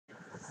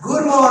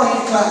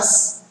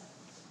class?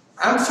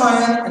 I'm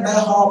fine and I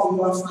hope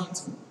you are fine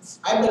too.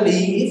 I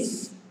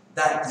believe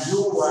that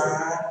you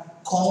are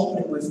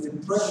coming with the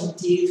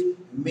preventive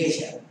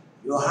measure.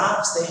 You have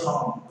to stay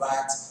home,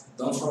 but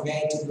don't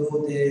forget to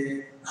do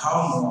the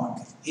homework.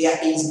 Here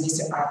is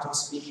Mr. Arthur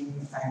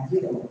speaking and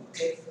video,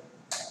 okay?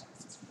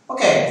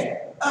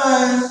 Okay,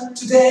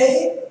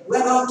 today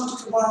we're going to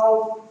talk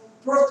about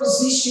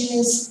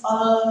propositions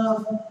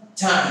of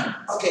time.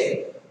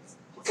 Okay,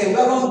 we're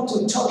going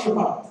to talk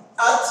about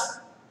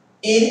at,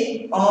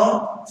 in,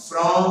 on,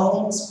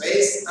 from,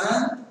 space,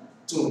 and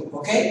to.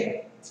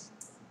 Okay?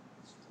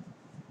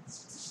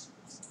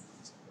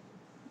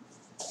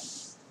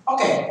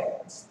 Okay.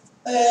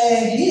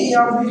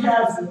 Here we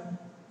have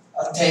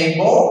a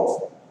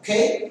table.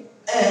 Okay?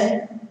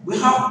 And we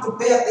have to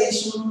pay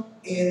attention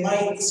in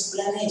my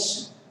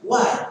explanation.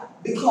 Why?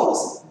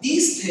 Because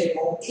this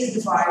table is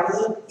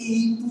divided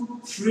into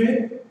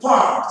three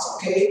parts.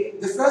 Okay?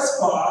 The first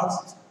part,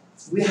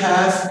 we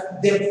have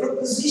the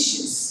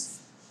prepositions.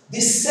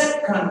 The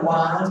second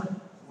one,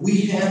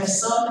 we have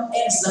some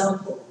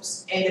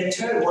examples. And the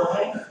third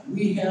one,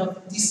 we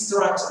have the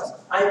structure.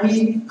 I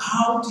mean,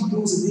 how to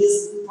use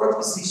this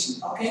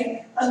preposition.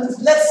 Okay? And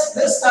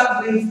let's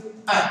start with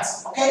at.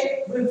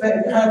 Okay? We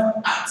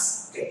have at.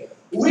 Okay?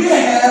 We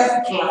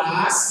have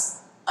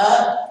class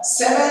at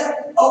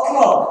 7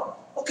 o'clock.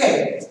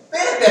 Okay?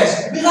 Pay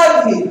attention. We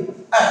have here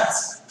at.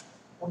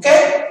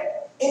 Okay?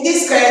 In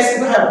this case,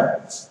 we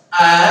have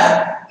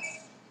at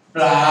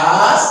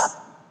plus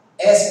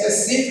a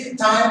specific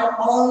time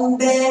on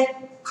the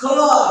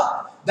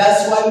clock.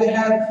 That's why we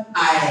have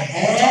I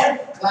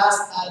have class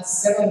at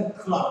 7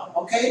 o'clock.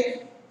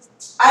 Okay?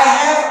 I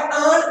have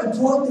an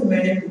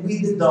appointment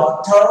with the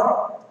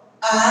doctor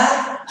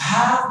at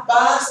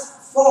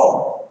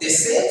 4:30. The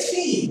same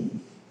thing.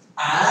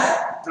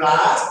 At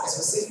plus a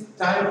specific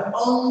time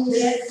on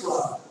the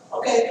clock.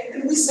 Okay,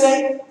 and we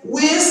say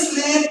we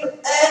sleep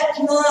at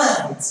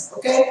night.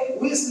 Okay,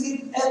 we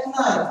sleep at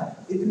night.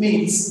 It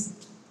means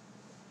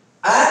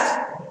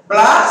at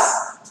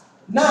plus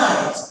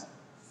night.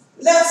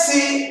 Let's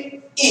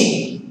see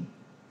in.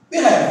 We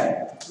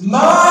have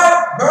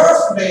my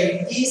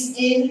birthday is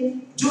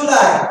in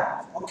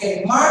July.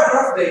 Okay, my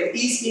birthday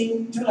is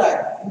in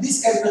July. In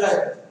this case, we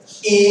have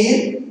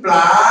in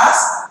plus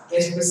a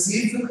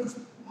specific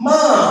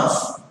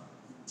month.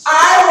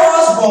 I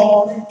was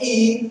born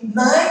in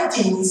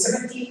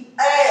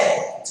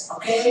 1978.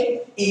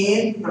 Okay,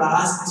 in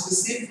plus a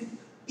specific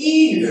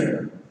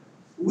year.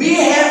 We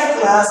have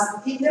class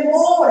in the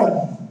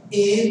morning.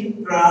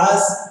 In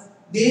plus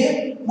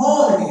the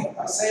morning.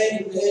 I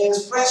say the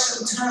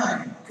expression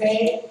time.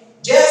 Okay,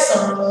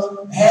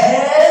 Jason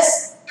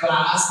has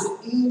class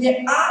in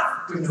the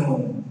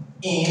afternoon.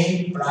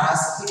 In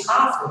plus the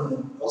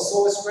afternoon.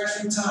 Also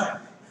expression time.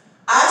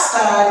 I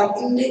study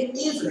in the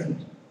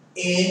evening.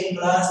 In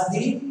plus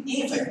the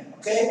evening.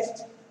 Okay?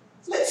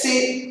 Let's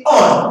see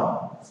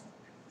on.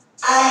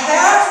 I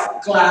have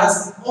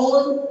class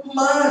on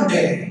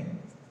Monday.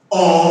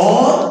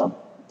 On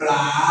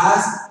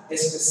plus a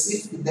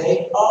specific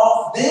day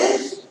of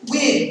the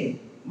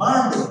week.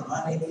 Monday.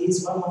 Monday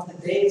is one of the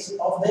days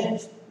of the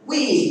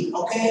week.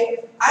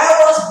 Okay? I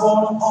was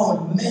born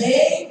on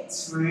May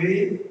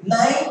 3,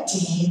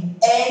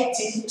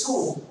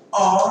 1982.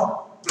 On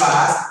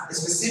plus a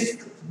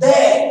specific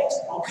date.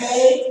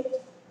 Okay?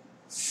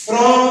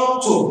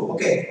 From to.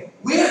 Okay.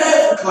 We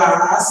have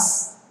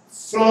class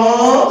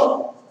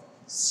from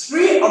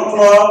 3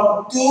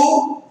 o'clock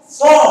to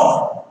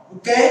 4.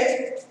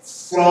 Okay?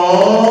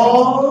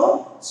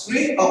 From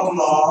 3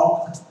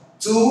 o'clock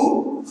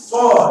to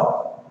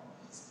 4.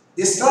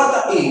 The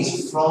starter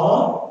is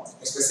from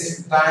a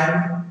specific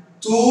time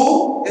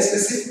to a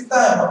specific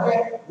time.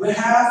 Okay? We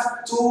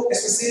have to a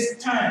specific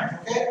time.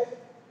 Okay?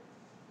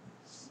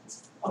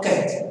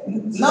 Okay.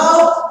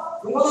 Now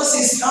we're going to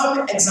see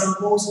some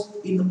examples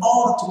in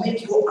order to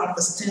make you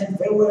understand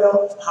very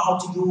well how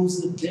to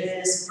use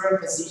these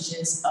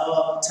prepositions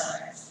of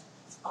time.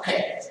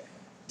 Okay.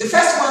 The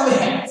first one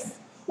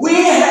we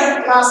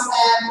have class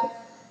at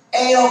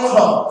 8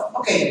 o'clock.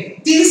 Okay,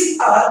 this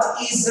at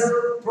is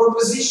a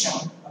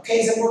preposition.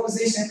 Okay, it's a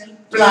preposition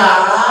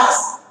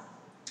plus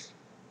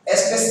a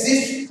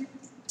specific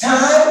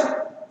time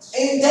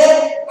in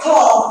the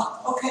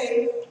clock.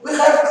 Okay, we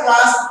have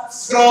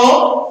class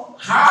from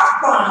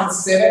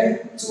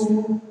 7:30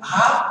 to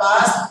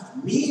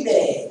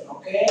midday.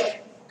 Okay,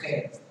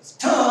 okay.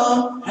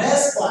 Tom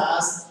has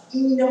class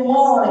in the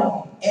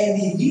morning and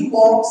he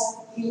works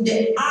in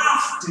the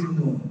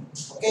afternoon.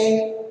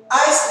 Okay,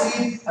 I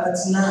sleep at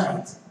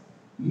night.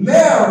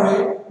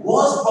 Mary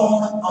was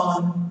born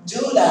on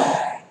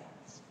July.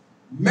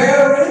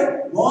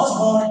 Mary was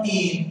born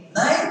in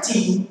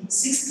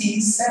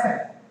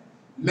 1967.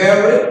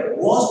 Mary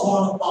was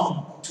born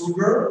on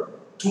October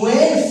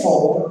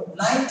 24,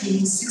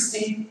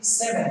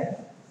 1967.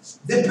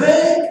 The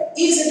bank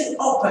isn't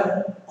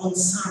open on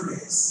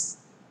Sundays.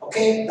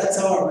 Okay, that's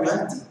our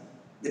reality.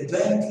 The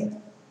bank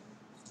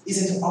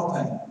isn't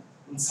open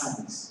on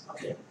Sundays.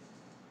 Okay.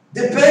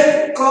 The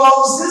bank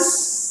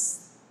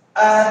closes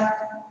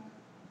at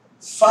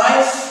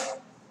 5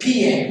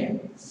 p.m.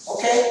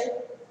 Okay?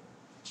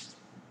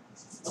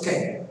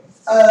 Okay.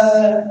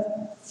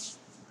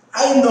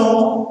 I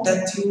know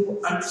that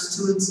you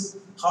understood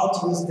how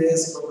to use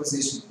this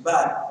preposition,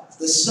 but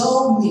to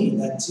show me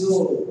that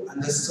you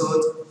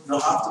understood, you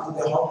have to do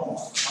the homework.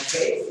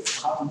 Okay? You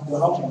have to do the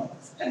homework.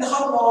 And the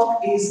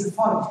homework is the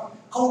following.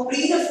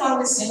 Complete the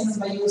following sentence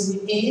by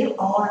using in,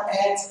 on,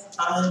 at,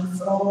 and,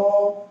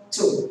 from,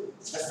 to.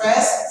 The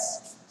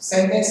first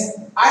sentence,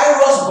 I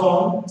was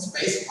born,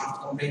 space, you have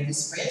to complete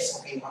this space.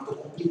 Okay, you have to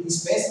complete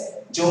this space.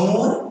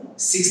 June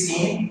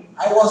 16,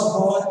 I was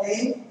born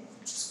in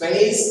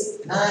space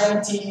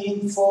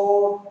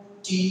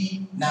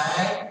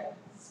 1949,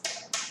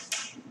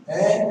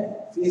 and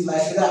feels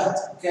like that.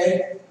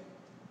 Okay.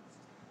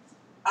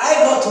 I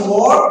go to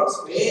work,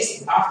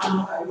 space,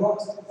 afternoon I work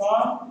to the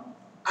farm.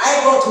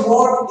 I go to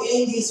work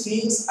in these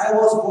things. I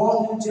was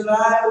born in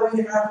July,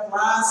 we have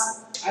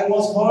class, I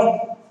was born,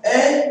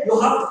 and you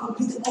have to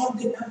complete all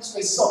the empty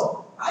space.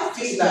 So I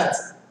feel that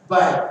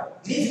by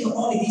leaving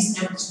only this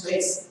empty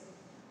space,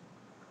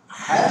 I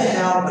have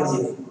help with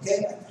you.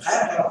 Okay? I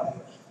have help with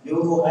you. You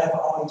will have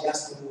only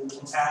just to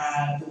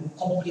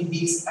complete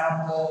this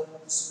ample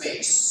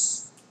space.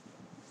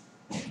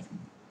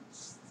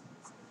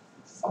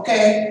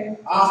 Okay,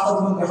 after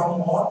doing the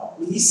homework,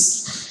 please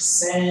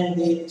send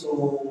it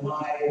to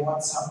my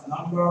WhatsApp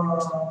number.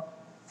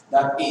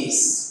 That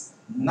is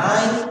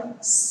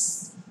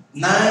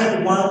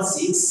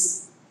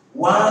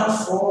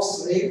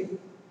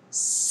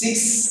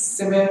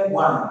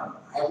 916-143-671.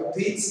 I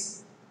repeat,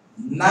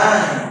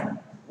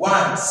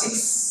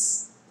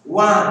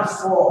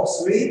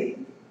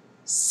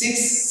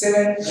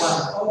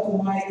 916-143-671. Go to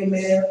my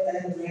email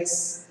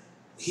address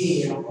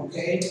here.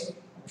 Okay,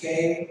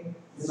 okay.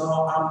 You know,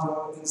 I'm the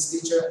English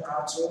teacher,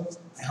 Arthur.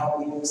 I hope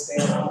you stay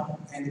home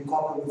and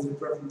cope with the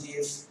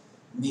preventive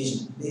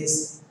measure.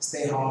 Please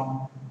stay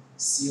home.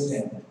 See you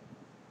then.